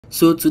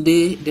So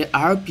today the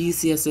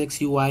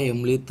RPCSX UI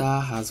emulator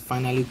has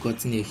finally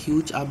gotten a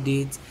huge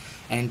update,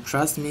 and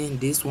trust me,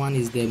 this one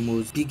is the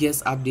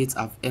biggest update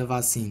I've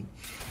ever seen.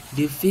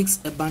 They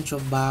fixed a bunch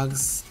of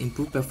bugs,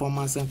 improved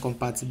performance and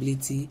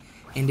compatibility,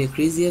 and the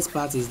craziest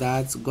part is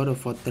that God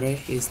of War 3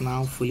 is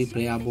now fully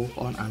playable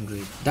on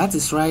Android. That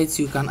is right,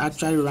 you can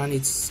actually run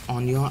it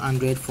on your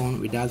Android phone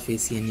without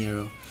facing any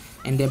error.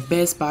 And the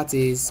best part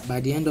is,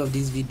 by the end of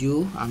this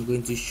video, I'm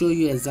going to show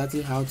you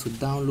exactly how to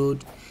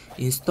download,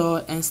 install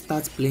and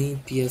start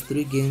playing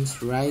PS3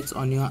 games right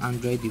on your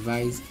Android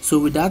device. So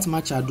without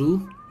much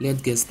ado,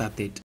 let's get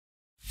started.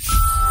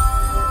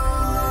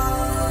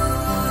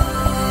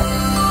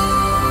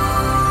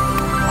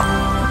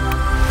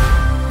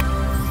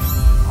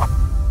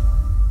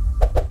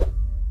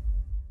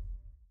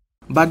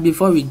 But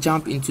before we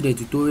jump into the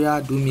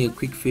tutorial, do me a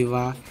quick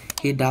favor,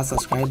 hit that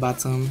subscribe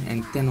button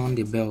and turn on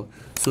the bell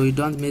so you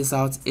don't miss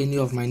out any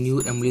of my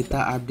new emulator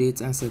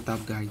updates and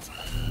setup guides.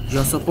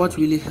 Your support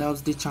really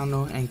helps the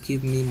channel and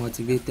keep me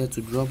motivated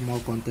to drop more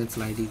content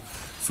like this.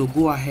 So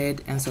go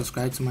ahead and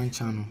subscribe to my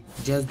channel.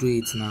 Just do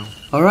it now.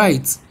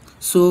 Alright,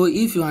 so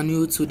if you are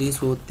new to this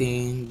whole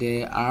thing,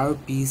 the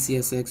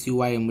RPCSX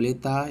UI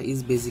emulator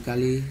is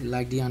basically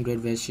like the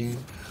Android version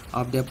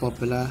of the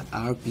popular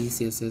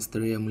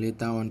RPCSX3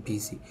 emulator on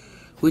PC,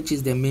 which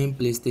is the main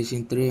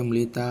PlayStation 3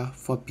 emulator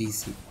for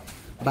PC.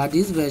 But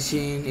this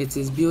version, it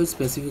is built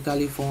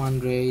specifically for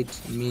Android,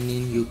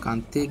 meaning you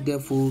can take the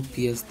full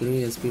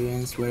PS3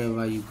 experience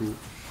wherever you go.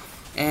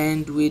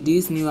 And with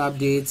these new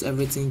updates,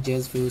 everything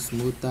just feels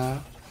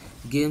smoother,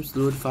 games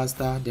load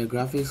faster, the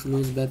graphics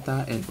looks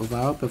better, and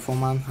overall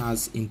performance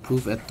has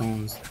improved a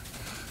tons.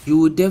 You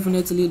will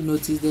definitely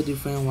notice the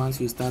difference once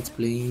you start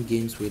playing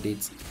games with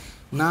it.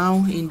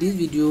 Now in this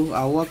video,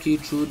 I'll walk you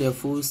through the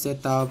full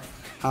setup,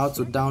 how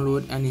to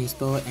download and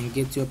install and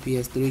get your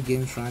PS3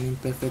 games running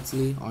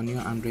perfectly on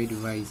your Android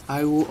device.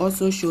 I will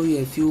also show you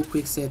a few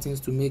quick settings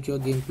to make your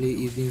gameplay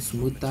even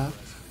smoother.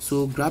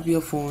 So grab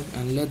your phone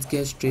and let's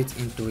get straight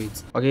into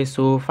it. Okay,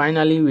 so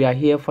finally we are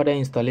here for the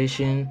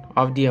installation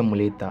of the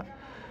emulator.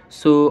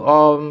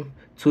 So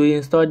to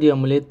install the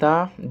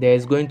emulator, there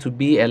is going to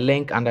be a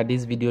link under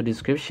this video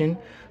description.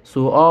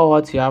 So all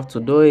what you have to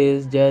do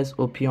is just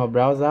open your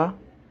browser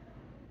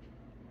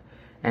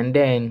and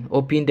then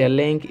open the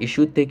link. It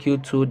should take you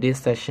to this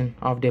section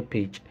of the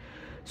page.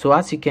 So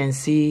as you can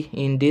see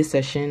in this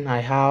section, I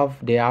have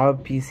the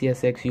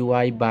RPCSX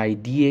UI by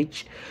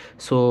DH.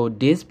 So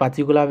this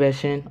particular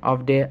version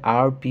of the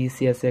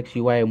RPCSX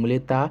UI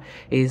emulator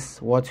is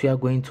what we are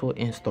going to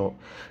install.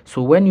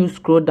 So when you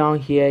scroll down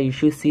here, you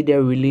should see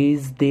the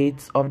release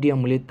date of the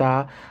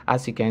emulator.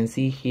 As you can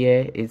see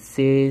here, it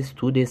says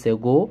 2 days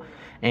ago.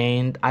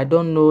 And I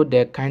don't know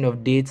the kind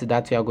of date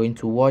that you are going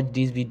to watch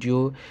this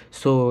video,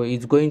 so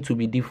it's going to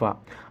be different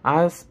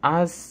as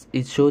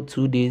it showed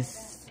 2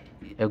 days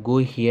ago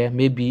here.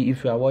 Maybe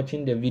if you are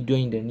watching the video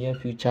in the near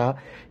future,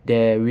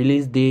 the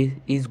release date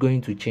is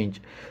going to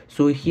change.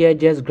 So here,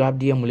 just grab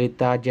the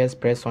emulator, just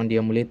press on the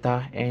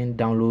emulator and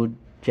download.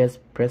 Just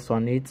press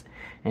on it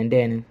and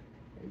then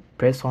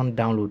press on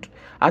download.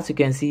 As you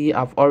can see,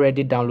 I've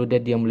already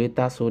downloaded the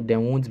emulator, so there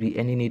won't be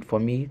any need for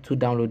me to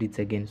download it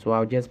again. So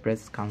I'll just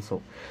press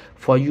cancel.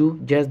 For you,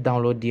 just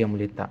download the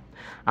emulator.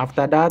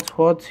 After that,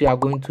 what you are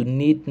going to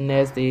need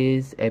next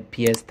is a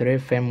PS3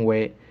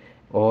 firmware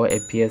or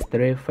a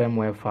PS3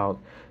 firmware file.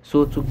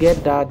 So to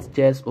get that,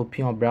 just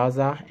open your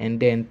browser and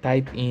then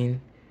type in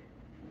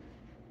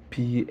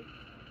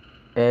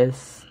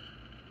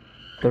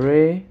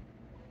PS3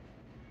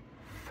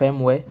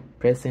 firmware,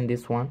 pressing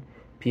this one,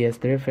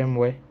 PS3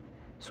 firmware.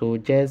 So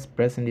just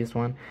pressing this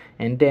one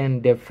and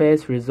then the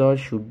first result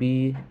should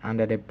be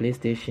under the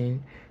PlayStation.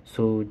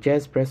 So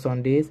just press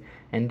on this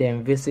and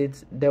then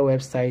visit the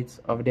website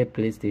of the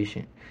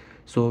PlayStation.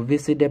 So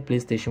visit the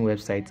PlayStation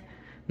website.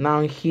 Now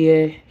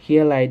here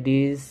like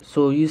this.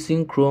 So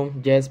using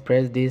Chrome, just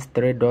press these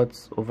 3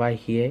 dots over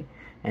here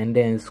and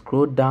then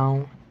scroll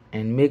down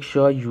and make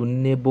sure you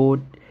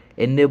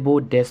enable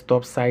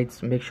desktop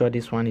sites. Make sure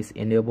this one is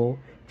enabled.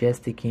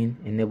 Just tick in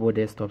enable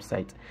desktop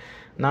site.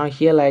 Now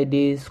here like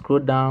this, scroll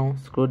down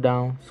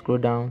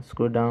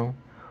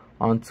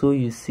until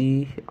you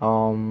see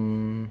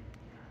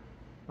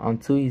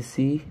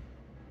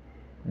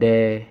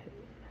the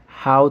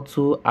how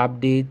to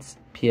update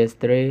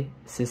PS3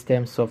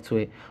 system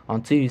software,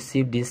 until you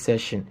see this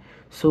session.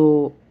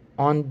 So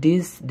on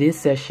this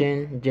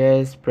session,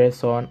 just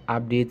press on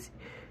update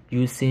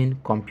using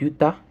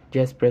computer.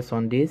 Just press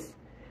on this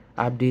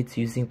update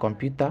using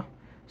computer.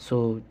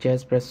 So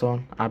just press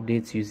on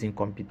updates using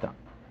computer.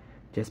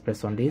 Just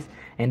press on this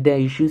and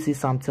then you should see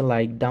something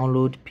like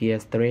download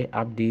PS3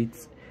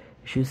 updates.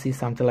 You should see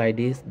something like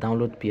this,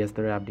 download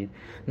PS3 update.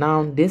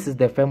 Now this is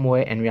the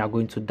firmware and we are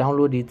going to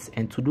download it,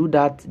 and to do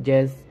that,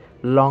 just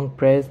long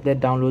press the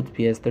download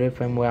PS3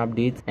 firmware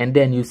update and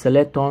then you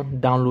select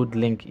on download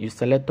link. You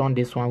select on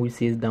this one which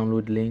says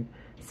download link,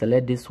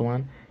 select this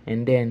one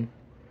and then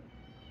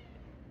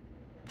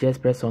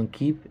just press on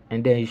keep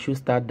and then you should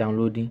start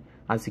downloading.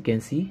 As you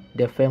can see,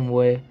 the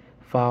firmware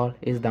file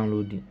is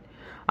downloading.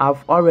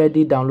 I've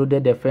already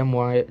downloaded the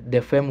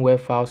firmware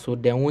file, so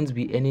there won't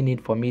be any need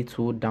for me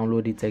to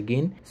download it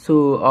again.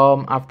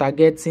 So after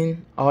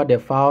getting all the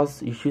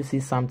files, you should see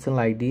something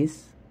like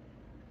this.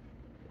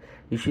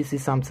 You should see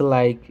something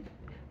like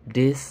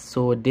this.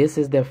 So this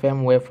is the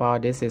firmware file.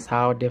 This is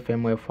how the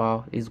firmware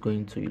file is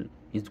going to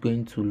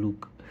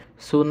look.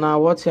 So now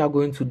what we are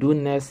going to do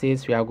next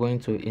is we are going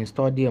to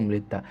install the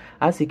emulator.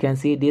 As you can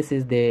see, this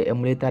is the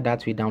emulator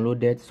that we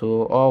downloaded.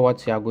 So all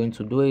what we are going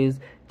to do is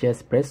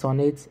just press on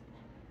it,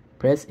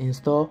 press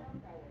install.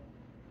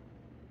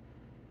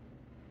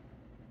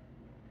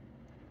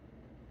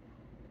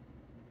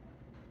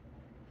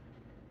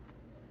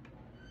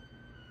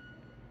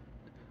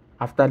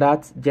 After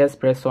that, just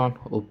press on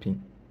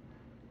open,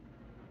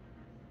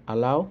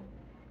 allow.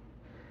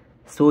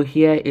 So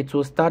here it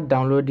will start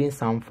downloading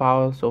some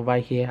files over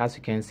here. As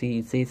you can see,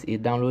 it says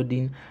it's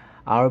downloading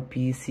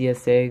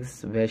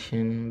RPCSX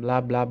version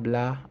blah blah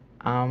blah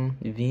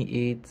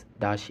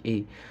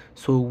v8-a.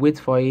 So wait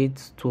for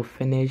it to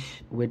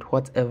finish with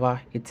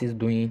whatever it is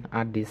doing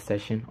at this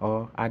session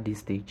or at this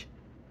stage.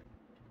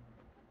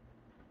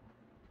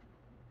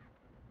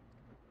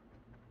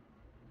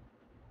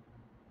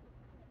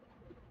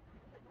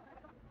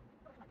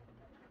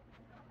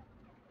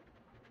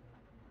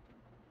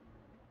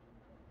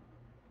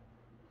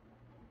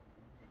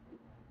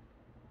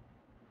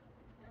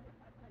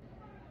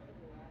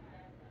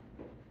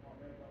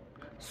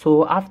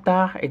 So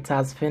after it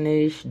has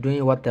finished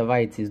doing whatever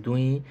it is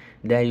doing,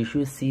 then you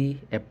should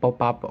see a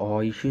pop-up,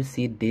 or you should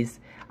see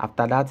this.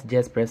 After that,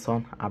 just press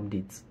on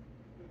updates.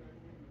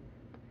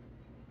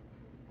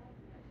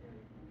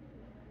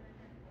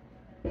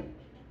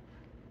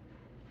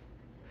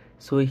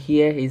 So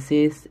here it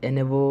says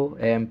enable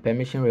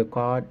permission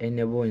record,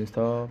 enable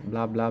install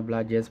blah blah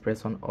blah. Just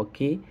press on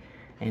OK,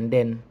 and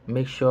then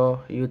make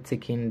sure you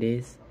tick in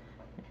this,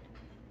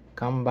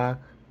 come back,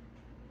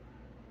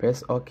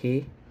 press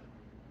OK,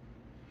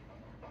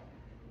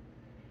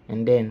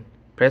 and then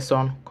press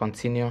on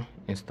continue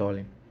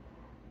installing.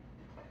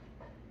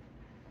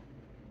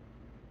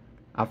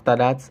 After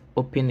that,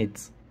 open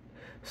it.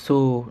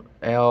 So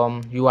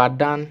you are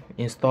done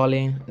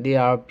installing the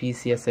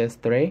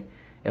RPCSX3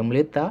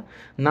 emulator.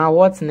 Now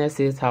what's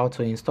next is how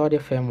to install the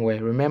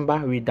firmware. Remember,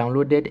 we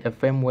downloaded a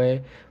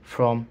firmware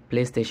from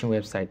PlayStation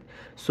website.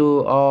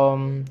 So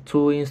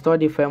to install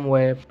the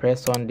firmware,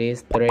 press on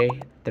this three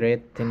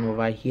thing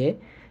over here,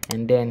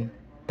 and then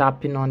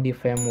tapping on the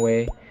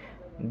firmware,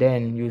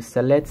 then you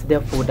select the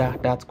folder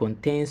that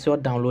contains your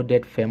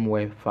downloaded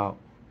firmware file.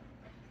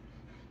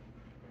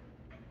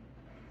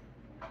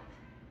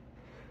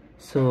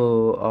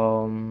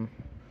 So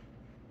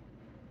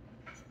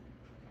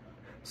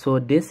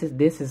this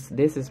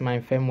is my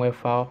firmware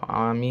file.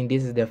 I mean,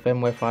 this is the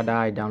firmware file that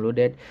I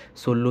downloaded.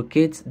 So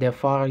locate the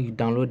file you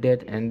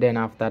downloaded, and then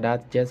after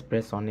that, just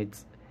press on it.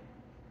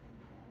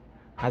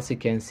 As you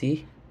can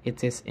see,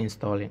 it is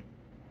installing.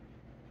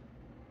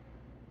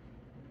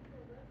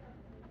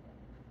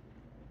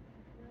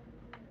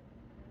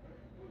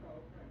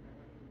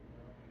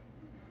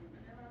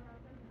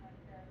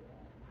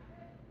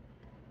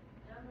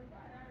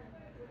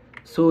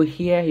 So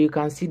here you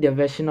can see the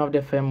version of the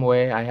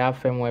firmware. I have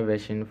firmware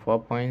version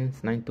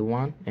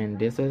 4.91, and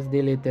this is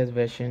the latest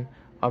version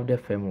of the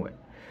firmware.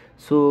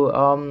 So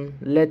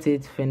let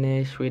it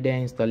finish with the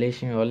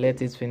installation, or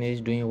let it finish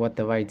doing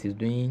whatever it is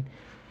doing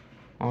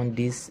on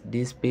this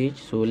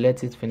page. So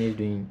let it finish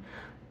doing.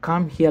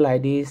 Come here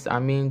like this. I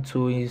mean,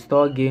 to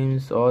install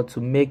games or to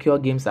make your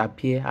games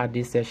appear at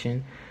this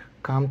session,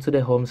 come to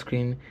the home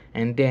screen,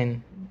 and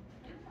then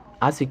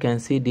as you can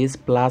see this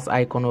plus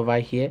icon over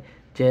here,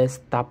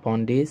 just tap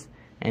on this,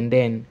 and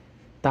then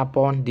tap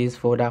on this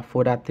folder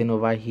thing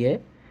over here,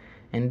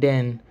 and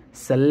then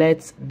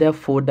select the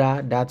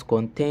folder that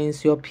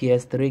contains your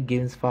PS3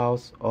 games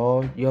files,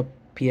 or your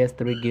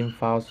PS3 game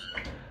files,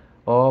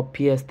 or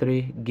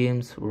PS3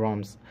 games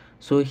ROMs.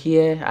 So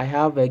here I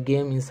have a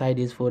game inside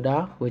this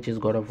folder, which is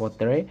God of War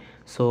 3.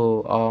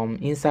 So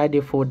inside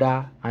the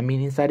folder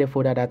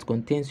that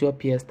contains your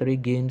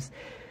PS3 games,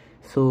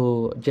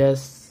 so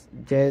just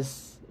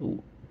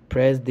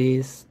press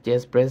this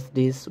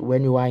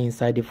when you are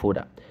inside the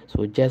folder.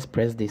 So just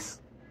press this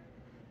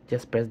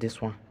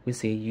one, we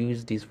say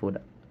use this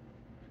folder.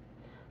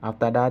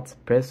 After that,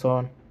 press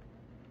on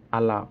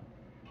allow.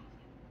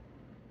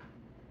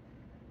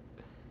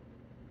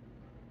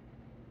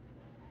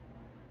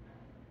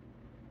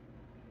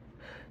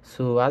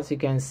 So as you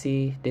can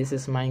see, this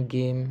is my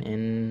game,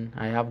 and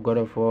I have God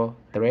of War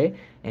 3,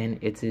 and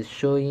it is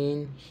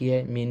showing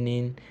here,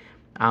 meaning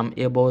I'm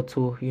able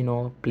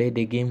to, play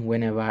the game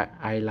whenever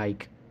I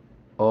like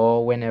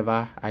or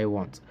whenever I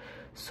want.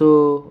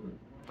 So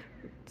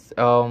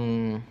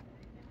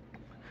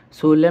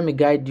let me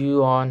guide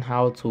you on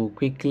how to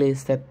quickly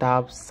set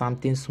up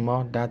something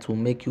small that will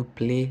make you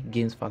play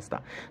games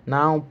faster.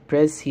 Now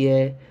press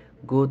here,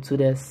 go to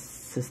the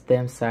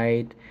system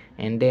side,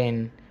 and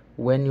then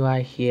when you are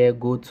here,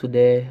 go to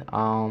the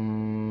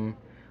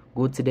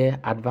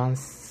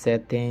advanced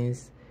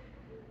settings,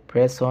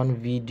 press on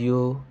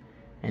video,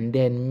 and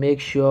then make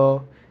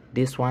sure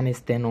this one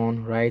is turned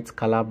on, right?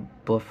 Color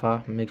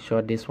buffer, make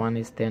sure this one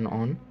is turned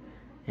on,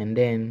 and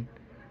then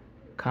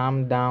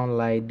come down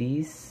like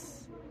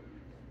this,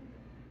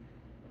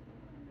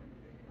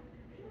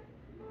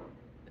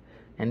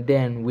 and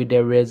then with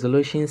the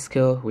resolution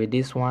scale, with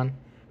this one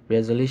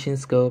resolution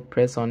scale,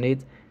 press on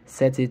it,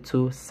 set it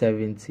to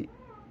 70,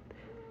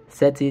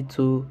 set it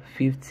to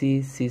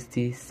 50,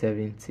 60,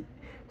 70.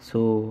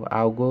 So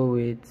I'll go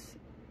with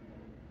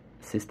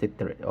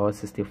 63 or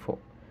 64.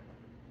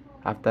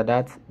 After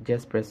that,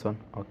 just press on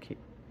OK.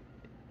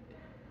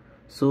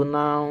 So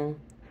now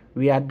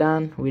we are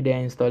done with the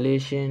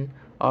installation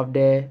of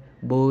the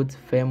both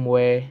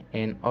firmware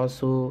and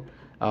also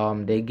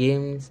the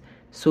games.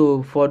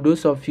 So for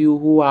those of you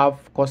who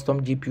have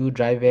custom GPU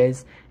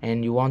drivers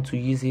and you want to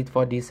use it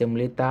for this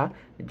emulator,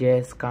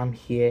 just come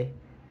here,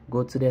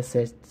 go to the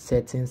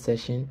settings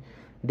section,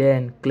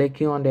 then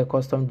clicking on the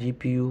custom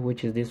GPU,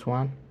 which is this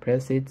one,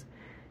 press it,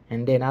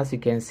 and then as you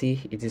can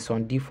see, it is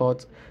on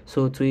default.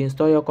 So to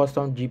install your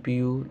custom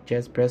GPU,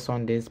 just press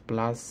on this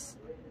plus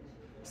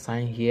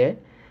sign here,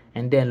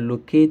 and then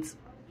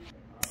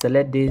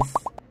select this,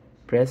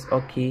 press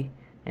OK,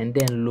 and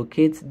then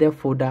locate the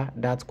folder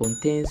that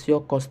contains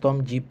your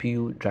custom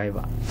GPU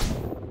driver.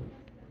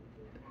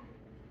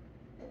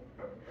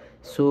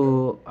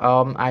 So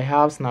I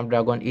have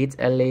Snapdragon 8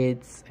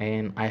 Elite,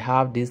 and I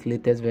have this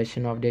latest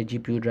version of the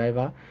GPU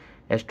driver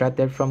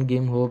extracted from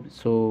GameHub.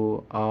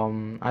 So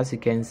as you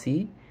can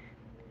see,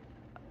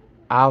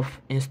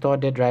 I've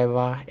installed the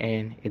driver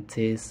and it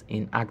is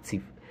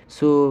inactive.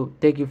 So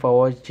thank you for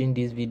watching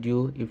this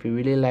video. If you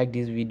really like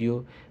this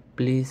video,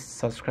 please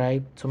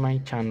subscribe to my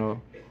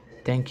channel.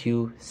 Thank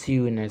you. See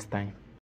you next time.